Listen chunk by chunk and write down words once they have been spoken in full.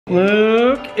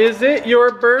Luke, is it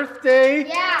your birthday?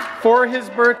 Yeah. For his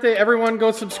birthday, everyone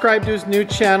go subscribe to his new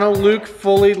channel, Luke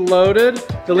Fully Loaded.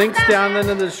 The link's down in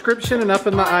the description and up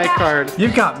in the iCard.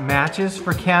 You've got matches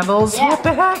for candles? Yeah. What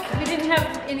the heck? We didn't have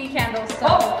any candles, so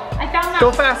I found that.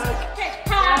 Go fast.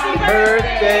 Happy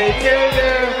Birthday to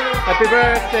you. Happy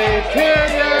birthday to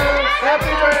you.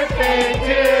 Happy birthday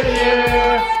to you.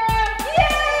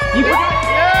 You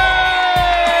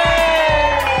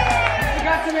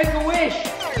forgot to make a wish.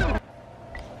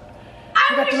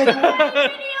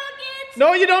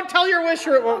 No, you don't tell your wish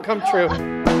or it won't come true.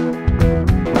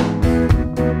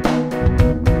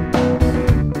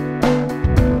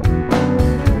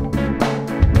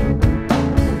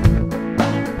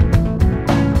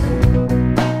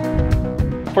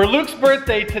 For Luke's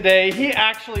birthday today, he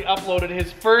actually uploaded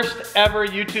his first ever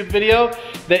YouTube video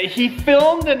that he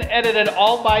filmed and edited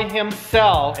all by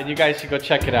himself. And you guys should go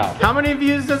check it out. How many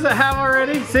views does it have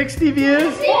already? 60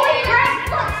 views?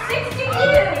 60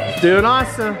 views. Doing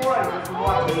awesome. Luke,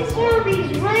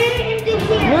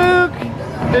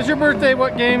 it's your birthday.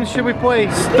 What games should we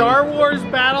play? Star Wars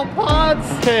Battle Pods?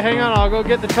 Okay, hang on, I'll go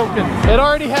get the token. It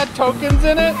already had tokens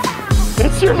in it?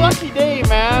 It's your lucky day,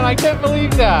 man. I can't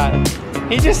believe that.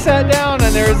 He just sat down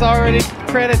and there was already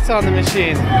credits on the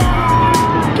machine.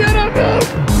 Get him, Luke!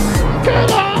 Get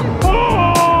him!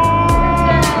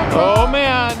 Oh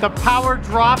man, the Power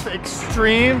Drop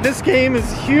Extreme. This game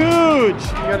is huge.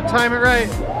 You gotta time it right.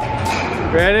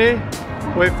 Ready?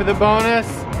 Wait for the bonus.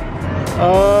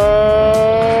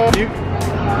 Oh!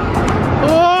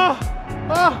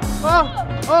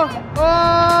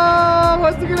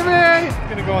 What's it gonna be? It's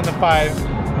gonna go on the 5.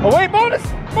 Oh wait, bonus!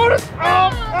 Bonus! Oh,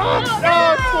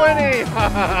 20!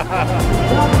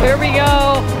 There we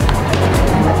go.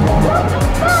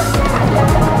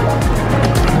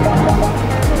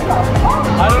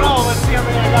 I don't know, let's see how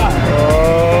many I got.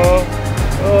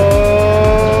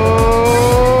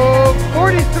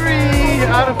 43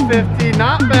 out of 50,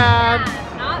 not bad.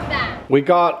 Not bad. We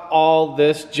got all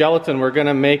this gelatin. We're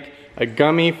gonna make a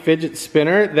gummy fidget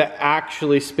spinner that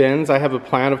actually spins. I have a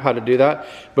plan of how to do that,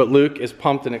 but Luke is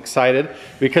pumped and excited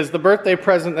because the birthday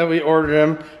present that we ordered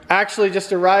him actually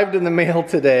just arrived in the mail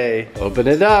today. Open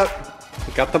it up.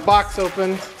 We got the box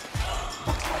open.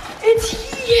 It's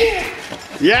here.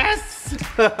 Yes!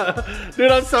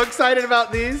 Dude, I'm so excited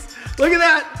about these. Look at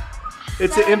that.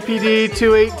 It's an MPD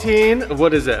 218.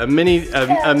 What is it? A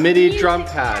MIDI drum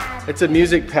pad. It's a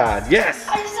music pad. Yes!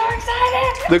 I'm so excited.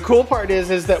 The cool part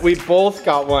is that we both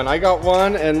got one. I got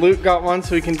one and Luke got one,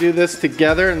 so we can do this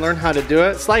together and learn how to do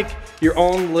it. It's like your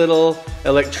own little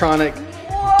electronic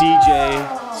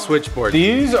DJ switchboard.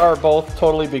 These are both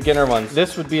totally beginner ones.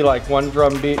 This would be like one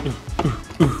drum beat,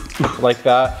 like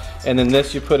that. And then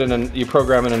this you put in, you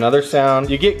program in another sound.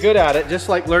 You get good at it, just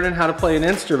like learning how to play an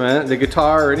instrument, the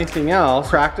guitar or anything else.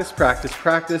 Practice, practice,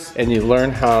 practice, and you learn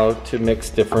how to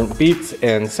mix different beats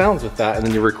and sounds with that, and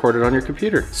then you record it on your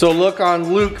computer. So look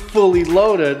on Luke Fully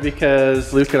Loaded,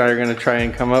 because Luke and I are gonna try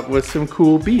and come up with some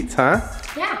cool beats, huh?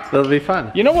 Yeah. That'll be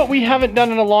fun. You know what we haven't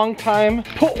done in a long time?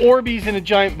 Put ORBEEZ in a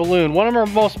giant balloon. One of our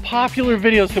most popular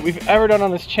videos that we've ever done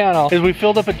on this channel is we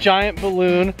filled up a giant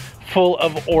balloon full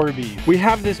of ORBEEZ. We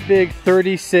have this big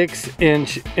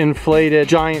 36-inch inflated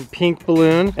giant pink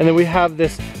balloon, and then we have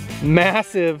this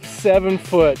massive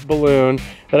 7-foot balloon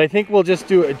that I think we'll just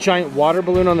do a giant water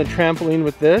balloon on the trampoline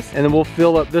with this, and then we'll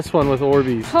fill up this one with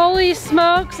ORBEEZ. Holy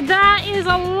smokes, that is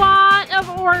a lot of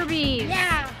ORBEEZ.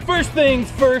 Yeah. First things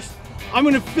first, I'm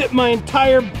gonna fit my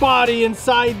entire body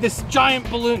inside this giant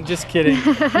balloon. Just kidding.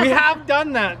 We have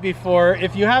done that before.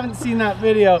 If you haven't seen that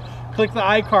video, click the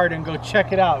iCard and go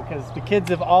check it out, because the kids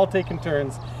have all taken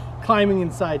turns climbing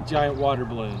inside giant water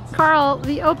balloons. Carl,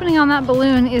 the opening on that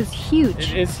balloon is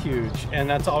huge. It is huge, and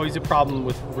that's always a problem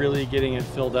with really getting it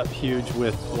filled up huge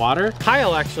with water.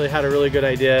 Kyle actually had a really good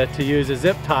idea to use a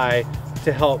zip tie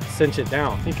to help cinch it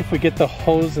down. I think if we get the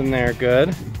hose in there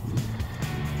good,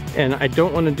 and I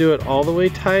don't want to do it all the way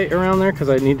tight around there because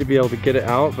I need to be able to get it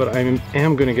out, but I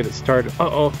am going to get it started.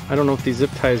 Uh-oh, I don't know if these zip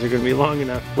ties are going to be long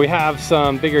enough. We have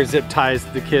some bigger zip ties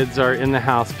the kids are in the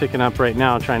house picking up right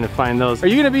now, trying to find those. Are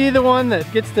you going to be the one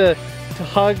that gets to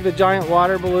hug the giant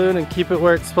water balloon and keep it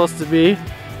where it's supposed to be?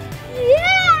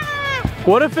 Yeah.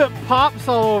 What if it pops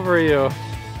all over you? Oh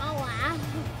wow.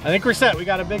 I think we're set. We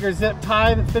got a bigger zip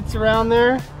tie that fits around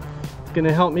there. It's going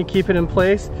to help me keep it in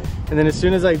place. And then as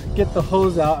soon as I get the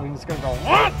hose out, I'm just gonna go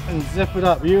what and zip it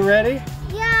up. Are you ready?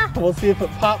 Yeah. We'll see if it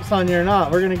pops on you or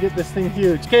not. We're gonna get this thing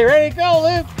huge. Okay, ready, go,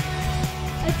 Luke.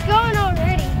 It's going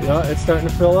already. Yeah, it's starting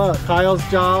to fill up. Kyle's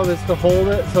job is to hold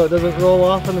it so it doesn't roll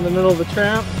off into the middle of the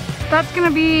tramp. That's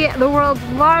gonna be the world's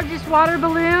largest water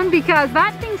balloon because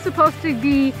that thing's supposed to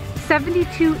be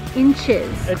 72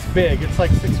 inches. It's big. It's like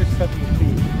 6 or 7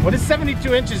 feet. What is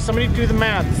 72 inches? Somebody do the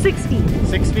math. 6 feet.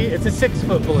 6 feet? It's a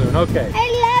 6-foot balloon. Okay. I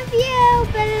love you,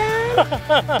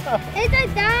 balloon. Is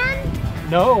it done?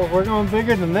 No, we're going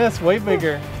bigger than this. Way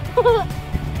bigger.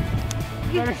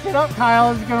 Better sit up,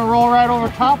 Kyle. It's gonna roll right over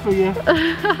top of you.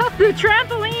 The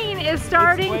trampoline is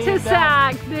starting to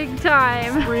sag big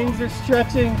time. Springs are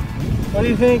stretching. What do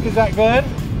you think? Is that good?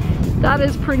 That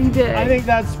is pretty big. I think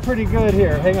that's pretty good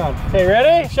here. Hang on. Okay,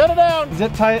 ready? Shut it down.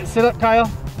 Zip tie it. Sit up,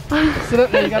 Kyle. Sit up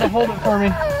there. You gotta hold it for me.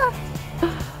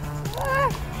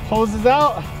 Hoses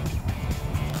out.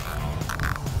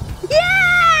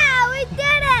 Yeah, we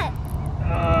did it.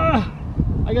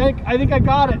 I think I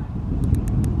got it.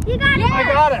 You got it. I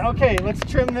got it. Okay, let's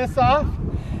trim this off.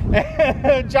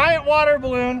 Giant water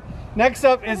balloon. Next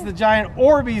up is the giant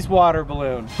ORBEEZ water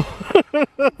balloon. Okay,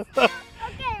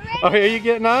 ready? Okay, are you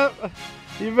getting up?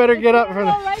 You better get up for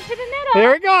Right to the middle.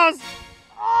 There it goes.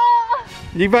 Oh.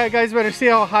 You guys better see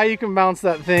how high you can bounce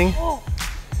that thing. Oh.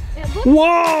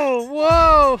 Whoa,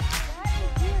 whoa.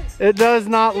 It does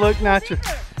not look natural.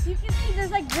 You can see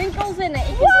there's like wrinkles in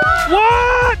it.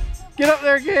 What? Get up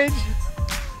there, Gage.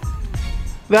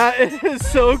 That is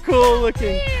so cool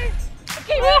looking.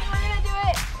 Okay, we're gonna do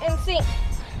it in sync.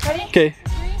 Ready? Okay.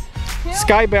 3, 2,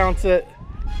 Sky bounce it.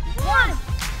 1,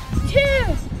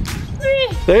 2,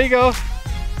 3. There you go.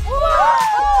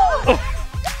 Whoa!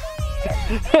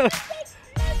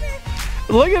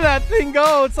 Look at that thing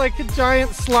go. It's like a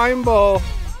giant slime ball.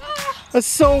 That's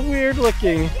so weird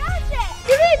looking. Do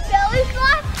we belly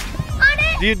flop on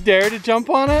it? Do you dare to jump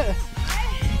on it?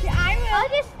 I will. I'll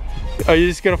just Are you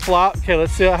just gonna flop? Okay,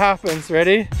 let's see what happens.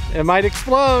 Ready? It might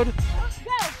explode.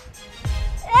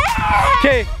 go.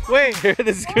 Okay, wait.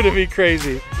 This is gonna be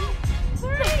crazy.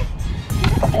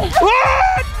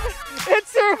 What? It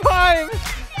survived!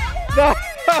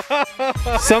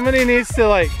 Somebody needs to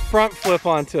like front flip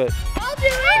onto it. I'll do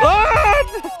it. What?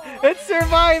 It's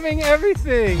surviving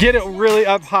everything. Get it really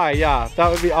up high, yeah.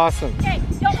 That would be awesome. Okay,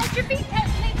 don't let your feet touch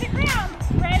the ground.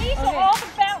 Ready? So all the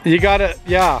bounce. You gotta,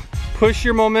 yeah. Push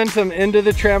your momentum into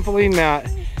the trampoline mat.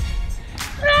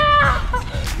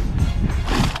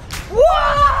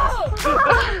 Whoa!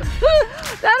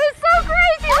 That is so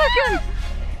crazy looking.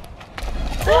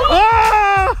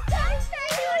 Ah!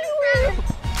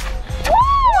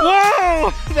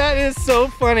 Whoa! That is so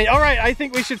funny. All right, I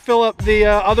think we should fill up the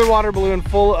other water balloon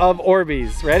full of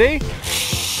ORBEEZ. Ready?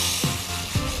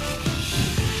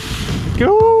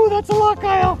 Go! That's a lot,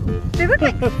 Kyle. They look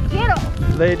like Skittles.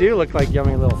 They do look like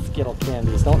yummy little Skittle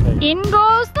candies, don't they? In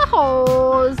goes the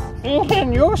hose.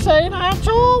 And you're saying I'm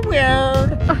so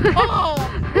weird. Oh,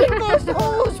 in goes the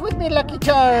hose with me lucky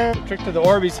charm. The trick to the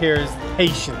ORBEEZ here is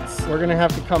patience. We're gonna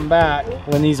have to come back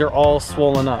when these are all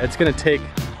swollen up. It's gonna take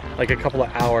like a couple of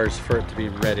hours for it to be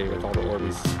ready with all the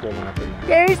ORBEEZ swollen up in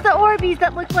there. There's the ORBEEZ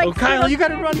that look like. Oh, Kyle, you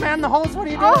gotta run man the hose. What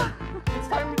are you doing? Oh. It's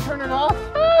time to turn it off.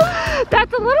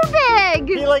 That's a little big.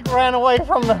 He like ran away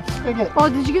from the spigot. Oh,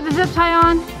 did you get the zip tie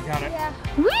on? Got it.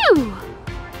 Woo!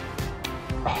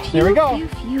 There we go. Phew,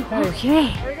 phew.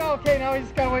 Okay. There we go. Okay, now we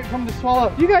just gotta wait for them to swell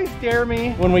up. You guys dare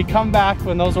me when we come back,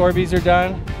 when those ORBEEZ are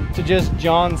done, to just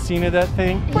John Cena that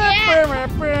thing?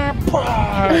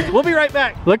 We'll be right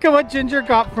back. Look at what Ginger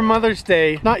got for Mother's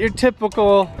Day. Not your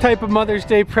typical type of Mother's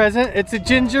Day present. It's a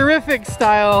Gingerific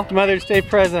style Mother's Day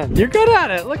present. You're good at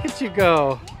it. Look at you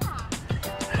go.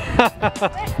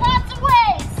 There's lots of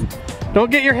ways. Don't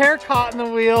get your hair caught in the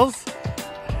wheels.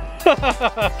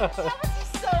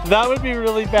 That would be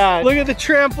really bad. Look at the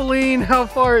trampoline, how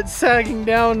far it's sagging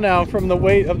down now from the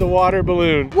weight of the water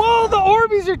balloon. Whoa, the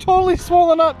ORBEEZ are totally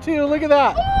swollen up too. Look at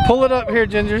that. Pull it up here,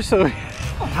 Ginger, so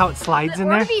how it slides in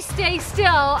there. The ORBEEZ stays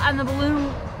still and the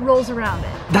balloon rolls around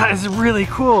it. That is really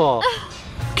cool.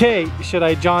 Okay, should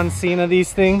I John Cena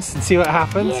these things and see what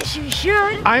happens? Yes, you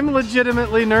should. I'm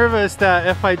legitimately nervous that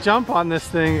if I jump on this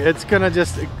thing, it's gonna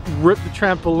just rip the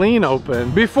trampoline open.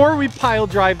 Before we pile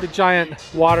drive the giant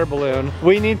water balloon,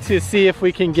 we need to see if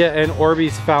we can get an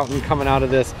ORBEEZ fountain coming out of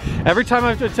this. Every time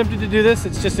I've attempted to do this,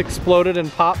 it's just exploded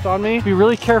and popped on me. Be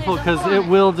really careful because it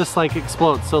will just like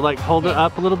explode. So like hold it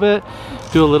up a little bit,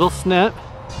 do a little snip.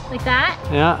 Like that?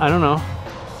 Yeah, I don't know.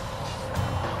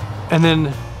 And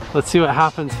then let's see what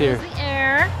happens here. There's the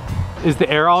air. Is the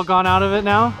air all gone out of it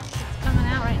now? It's coming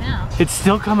out right now. It's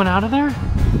still coming out of there?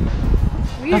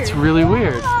 Weird. That's really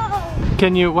weird.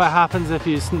 Can you, what happens if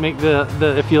you make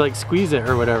if you like squeeze it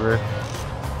or whatever?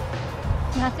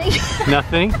 Nothing.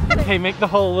 Nothing? Okay, make the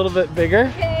hole a little bit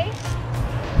bigger. Okay.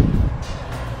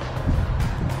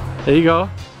 There you go.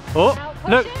 Oh, Now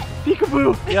push look, it.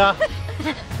 peekaboo. Yeah.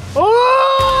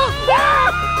 Oh!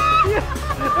 Yeah!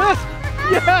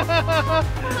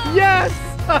 Yes!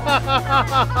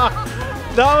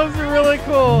 That was really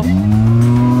cool.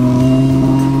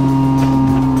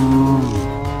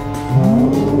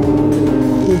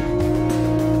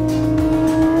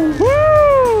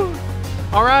 Woo!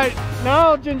 All right,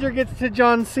 now Ginger gets to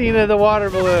John Cena the water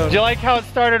balloon. Do you like how it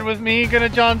started with me gonna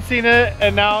John Cena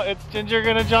and now it's Ginger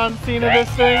gonna John Cena this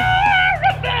thing?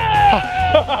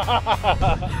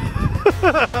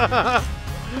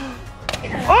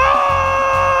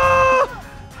 Oh!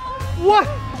 What?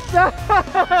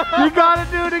 You gotta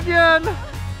do it again.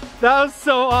 That was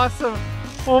so awesome.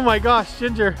 Oh my gosh,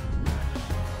 Ginger.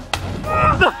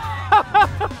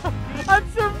 I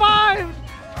survived.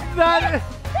 That. This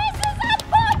is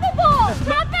unbelievable.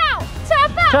 Tap out.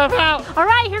 Tap out. Tap out. All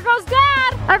right, here goes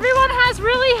Dad. Everyone has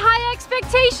really high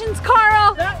expectations,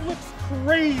 Carl. That looks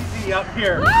crazy up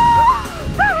here.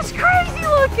 That was crazy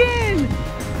looking.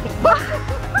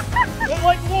 It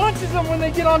like launches them when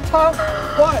they get on top.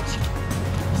 Watch.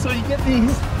 So you get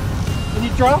these and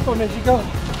you drop them as you go.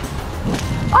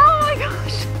 Oh my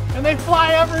gosh. And they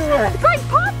fly everywhere. It's like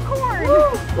popcorn.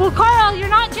 Woo. Well, Carl, you're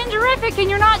not Gingerific and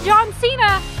you're not John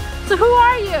Cena. So who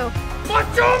are you?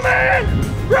 Macho Man!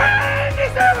 Randy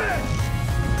Savage!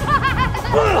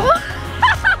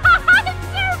 It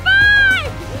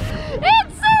survived! It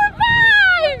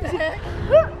survived!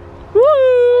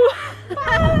 Woo!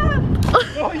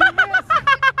 Oh, you missed!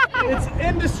 It's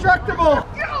indestructible!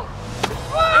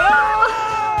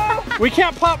 We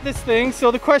can't pop this thing, so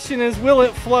the question is, will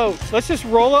it float? Let's just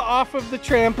roll it off of the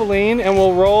trampoline and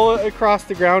we'll roll it across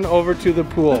the ground over to the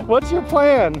pool. What's your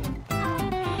plan?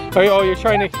 Oh, you're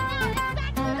trying to...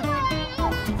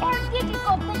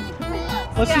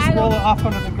 Let's just roll it off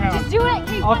onto the ground. Just do it.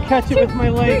 Okay, I'll catch it with my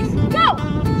legs. Go!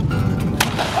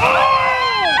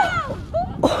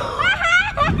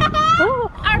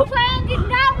 Our plan did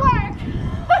not work.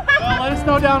 Well, let us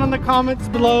know down in the comments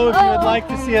below if you would like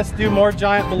to see us do more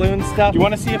giant balloon stuff. You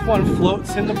want to see if one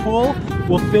floats in the pool?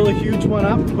 We'll fill a huge one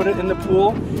up, put it in the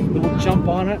pool, and we'll jump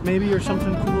on it maybe or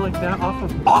something cool like that off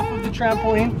of the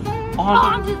trampoline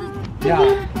onto the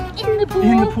In the pool.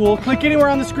 In the pool. Click anywhere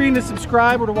on the screen to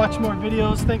subscribe or to watch more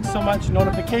videos. Thanks so much,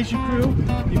 notification crew.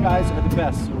 You guys are the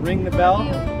best. So ring the bell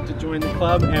to join the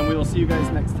club, and we will see you guys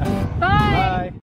next time. Bye. Bye.